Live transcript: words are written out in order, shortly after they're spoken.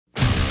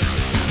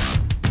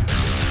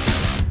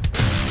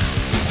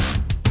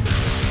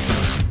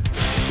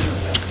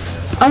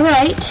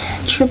Alright,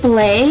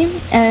 AAA,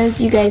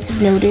 as you guys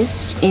have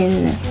noticed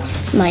in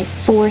my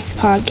fourth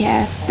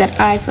podcast, that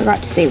I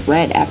forgot to say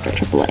red after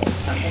AAA.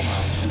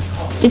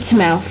 It's a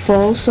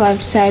mouthful, so I've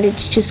decided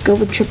to just go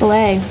with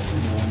AAA.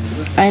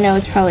 I know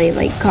it's probably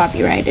like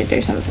copyrighted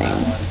or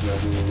something.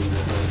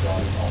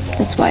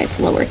 That's why it's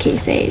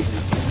lowercase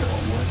a's.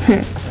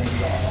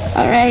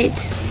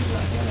 Alright.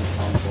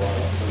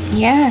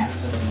 Yeah.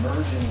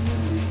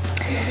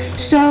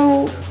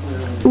 So,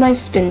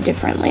 life's been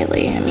different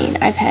lately. I mean,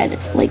 I've had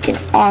like an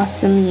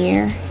awesome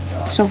year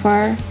so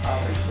far.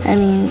 I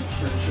mean,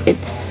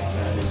 it's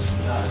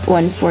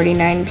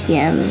 1:49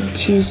 p.m.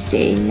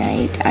 Tuesday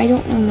night. I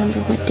don't remember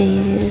what day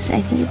it is.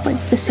 I think it's like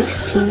the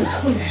 16th.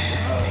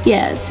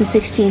 Yeah, it's the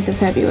 16th of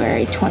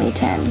February,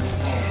 2010.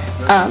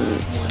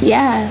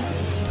 Yeah,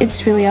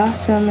 it's really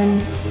awesome,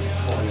 and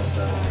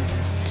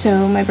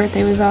so my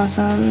birthday was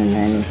awesome, and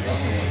then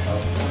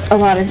a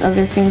lot of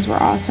other things were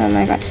awesome.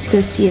 I got to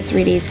go see a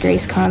 3 Days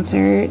Grace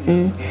concert,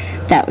 and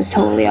that was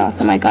totally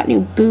awesome. I got new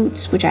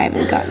boots, which I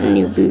haven't gotten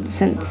new boots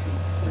since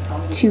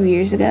 2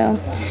 years ago.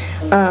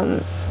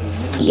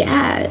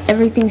 Yeah,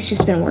 everything's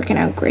just been working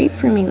out great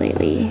for me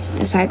lately,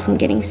 aside from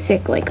getting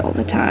sick like all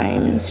the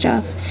time and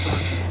stuff.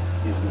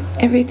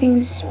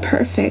 Everything's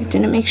perfect,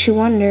 and it makes you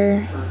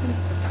wonder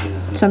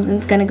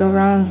something's gonna go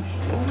wrong,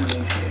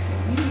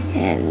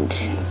 and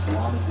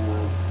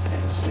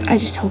I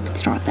just hope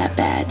it's not that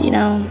bad, you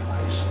know?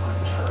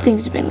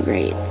 Things have been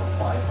great,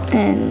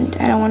 and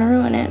I don't want to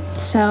ruin it.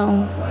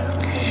 So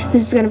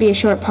this is going to be a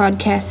short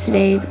podcast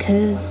today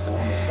because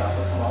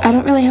I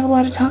don't really have a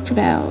lot to talk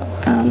about.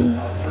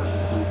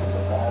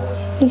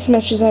 As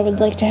much as I would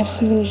like to have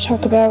something to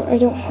talk about, I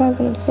don't have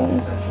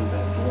anything.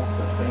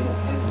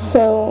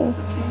 So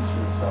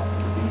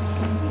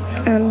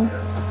I'm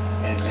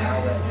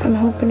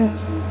hoping to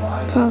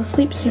fall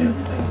asleep soon.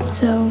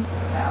 So,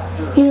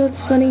 you know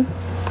what's funny?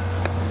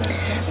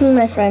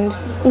 My friend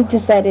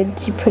decided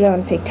to put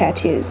on fake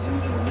tattoos.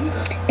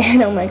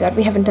 And oh my god,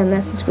 we haven't done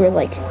that since we were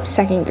like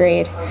second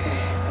grade.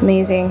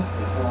 Amazing.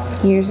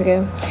 Years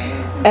ago.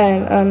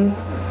 And,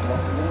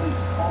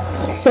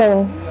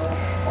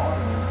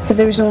 but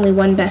there was only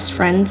one best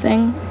friend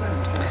thing.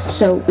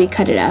 So we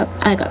cut it up.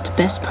 I got the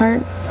best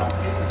part.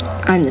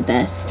 I'm the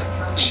best.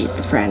 She's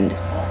the friend.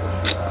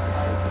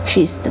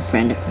 She's the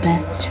friend of the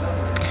best.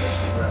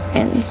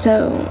 And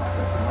so,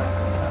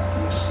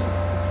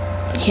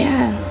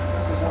 yeah.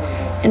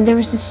 And there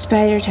was this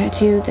spider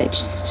tattoo that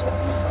just...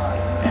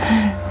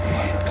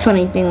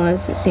 Funny thing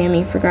was that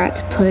Sammy forgot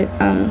to put,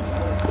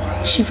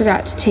 she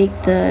forgot to take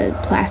the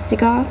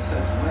plastic off.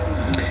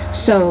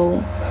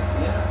 So,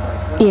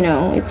 you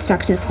know, it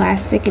stuck to the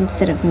plastic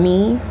instead of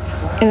me.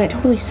 And that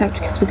totally sucked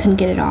because we couldn't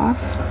get it off.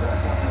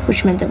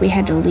 Which meant that we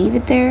had to leave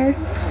it there.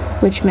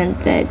 Which meant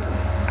that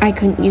I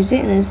couldn't use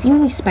it. And it was the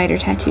only spider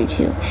tattoo,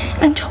 too.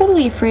 And I'm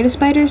totally afraid of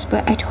spiders,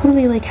 but I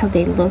totally like how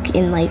they look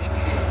in, like,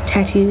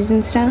 tattoos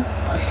and stuff.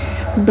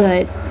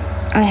 But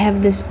I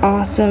have this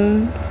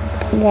awesome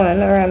one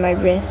around my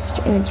wrist,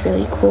 and it's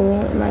really cool.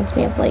 It reminds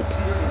me of like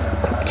a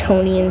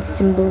Kryptonian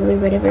symbol or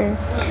whatever. And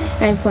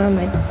I have one on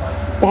my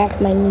back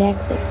of my neck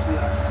that's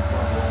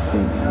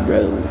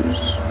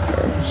rose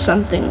or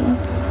something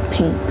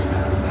pink,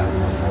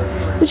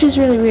 which is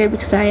really weird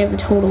because I have a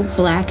total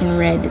black and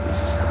red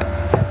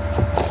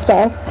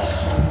stuff.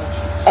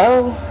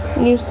 Oh,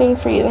 new thing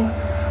for you.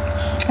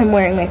 I'm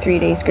wearing my 3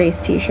 Days Grace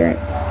t-shirt.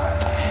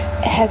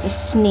 It has a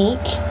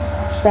snake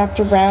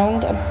wrapped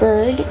around a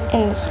bird,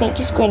 and the snake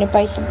is going to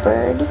bite the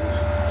bird.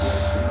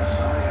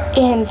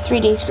 And 3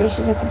 Days Grace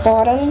is at the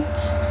bottom.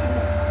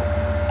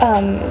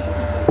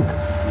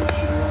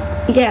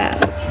 Yeah,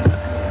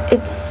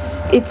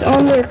 it's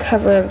on their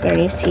cover of their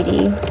new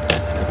CD.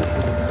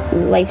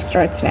 Life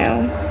Starts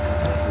Now.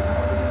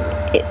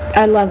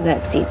 I love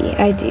that CD.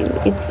 I do.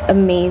 It's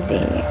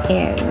amazing,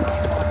 and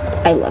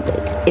I love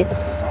it.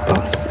 It's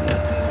awesome.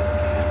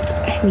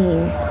 I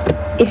mean,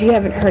 if you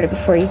haven't heard it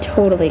before, you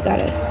totally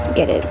gotta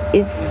get it.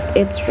 It's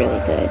really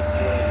good.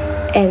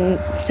 And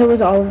so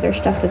is all of their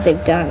stuff that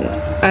they've done.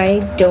 I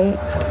don't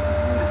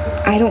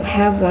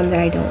have one that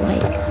I don't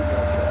like.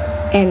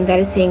 And that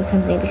is saying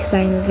something because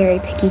I am a very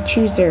picky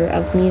chooser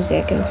of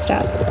music and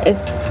stuff.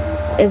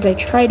 As I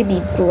try to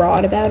be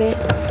broad about it,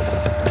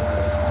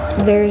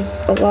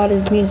 there's a lot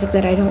of music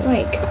that I don't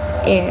like.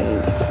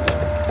 And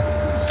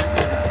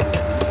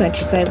as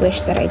much as I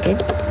wish that I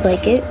did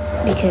like it,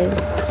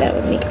 because that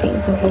would make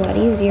things a whole lot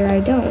easier, I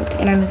don't.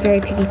 And I'm a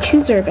very picky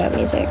chooser about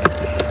music.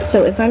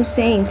 So if I'm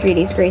saying 3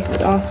 Days Grace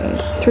is awesome,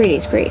 3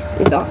 Days Grace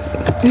is awesome.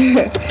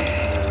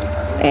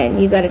 And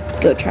you gotta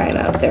go try them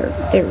out. They're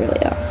really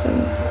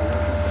awesome.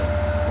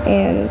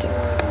 And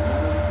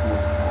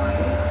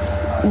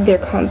their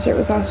concert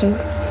was awesome.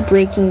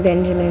 Breaking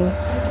Benjamin,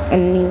 a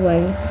new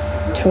one.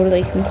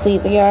 Totally,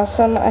 completely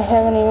awesome.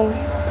 I'm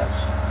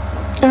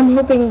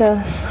hoping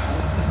to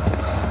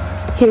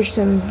hear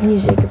some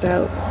music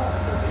about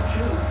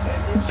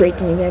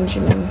Breaking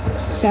Benjamin.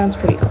 Sounds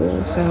pretty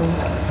cool, so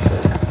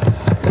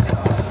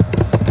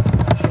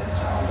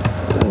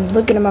I'm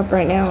looking them up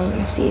right now. I'm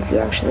gonna see if you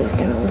actually is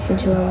gonna listen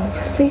to them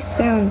because they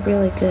sound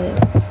really good.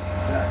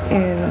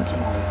 And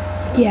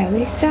yeah,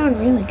 they sound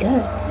really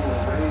good.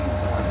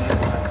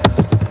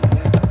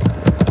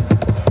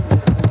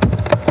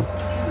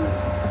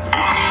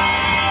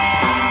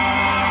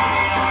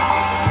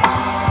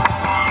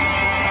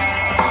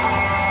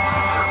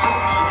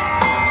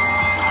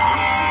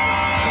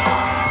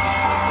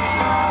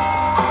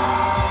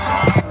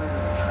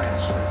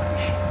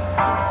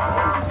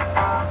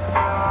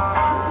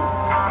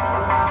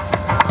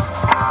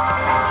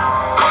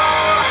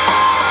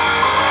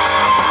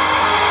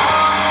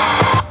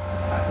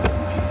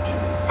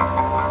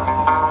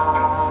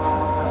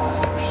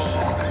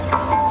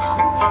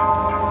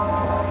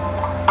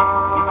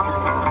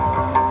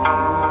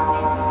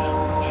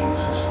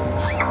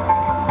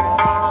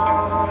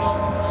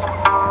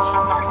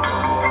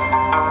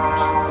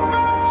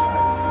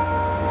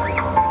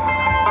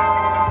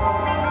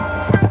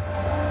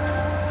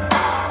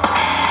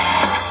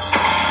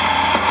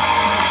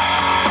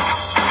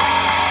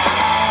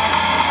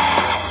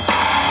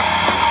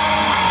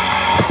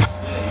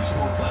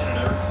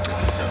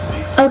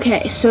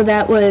 Okay, so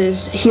that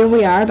was Here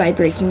We Are by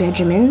Breaking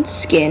Benjamin,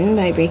 Skin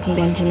by Breaking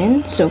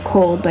Benjamin, So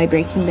Cold by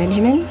Breaking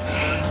Benjamin,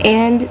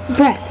 and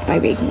Breath by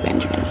Breaking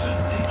Benjamin.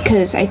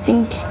 Because I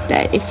think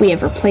that if we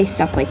ever play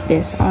stuff like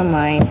this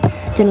online,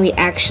 then we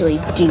actually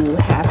do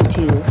have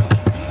to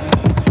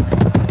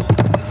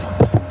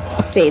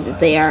say that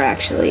they are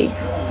actually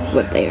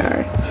what they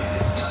are.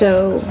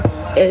 So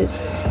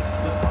it's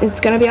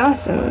gonna be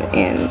awesome,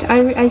 and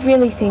I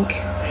really think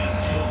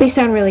they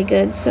sound really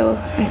good, so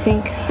I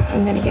think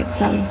I'm gonna get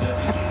some.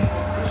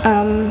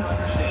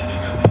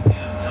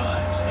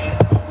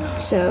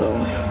 So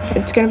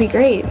it's gonna be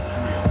great.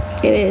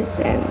 It is,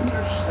 and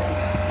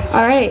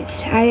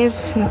alright, I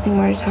have nothing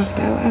more to talk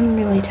about. I'm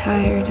really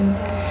tired, and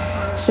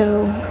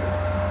so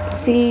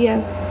see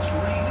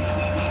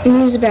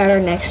news about our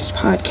next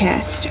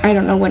podcast. I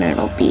don't know when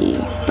it'll be,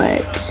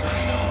 but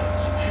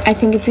I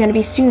think it's gonna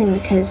be soon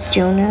because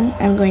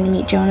I'm going to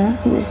meet Jonah,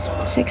 who is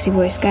a sexy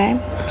voice guy,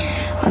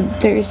 on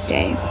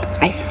Thursday,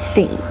 I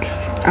think.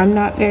 I'm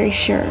not very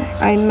sure.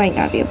 I might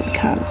not be able to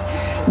come,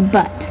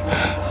 but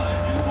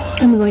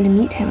I'm going to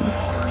meet him,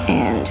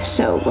 and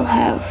so we'll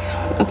have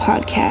a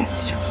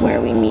podcast where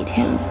we meet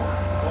him.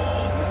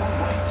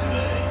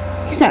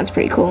 He sounds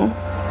pretty cool.